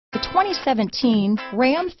2017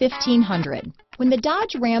 Ram 1500. When the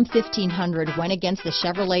Dodge Ram 1500 went against the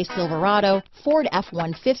Chevrolet Silverado, Ford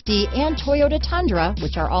F-150, and Toyota Tundra,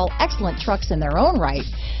 which are all excellent trucks in their own right,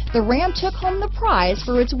 the Ram took home the prize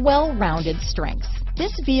for its well-rounded strengths.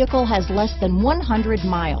 This vehicle has less than 100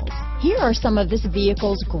 miles. Here are some of this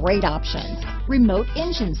vehicle's great options: remote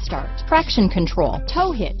engine start, traction control,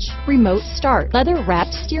 tow hitch, remote start,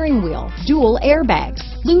 leather-wrapped steering wheel, dual airbags,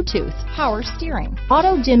 Bluetooth, power steering,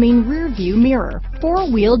 auto-dimming rear view mirror,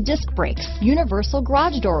 four-wheel disc brakes, universal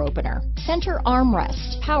garage door opener, center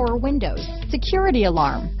armrest, power windows, security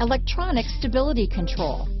alarm, electronic stability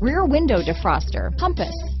control, rear window defroster,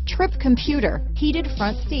 compass, trip computer, heated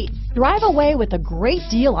front seats. Drive away with a great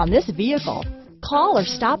deal on this vehicle. Call or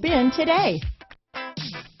stop in today.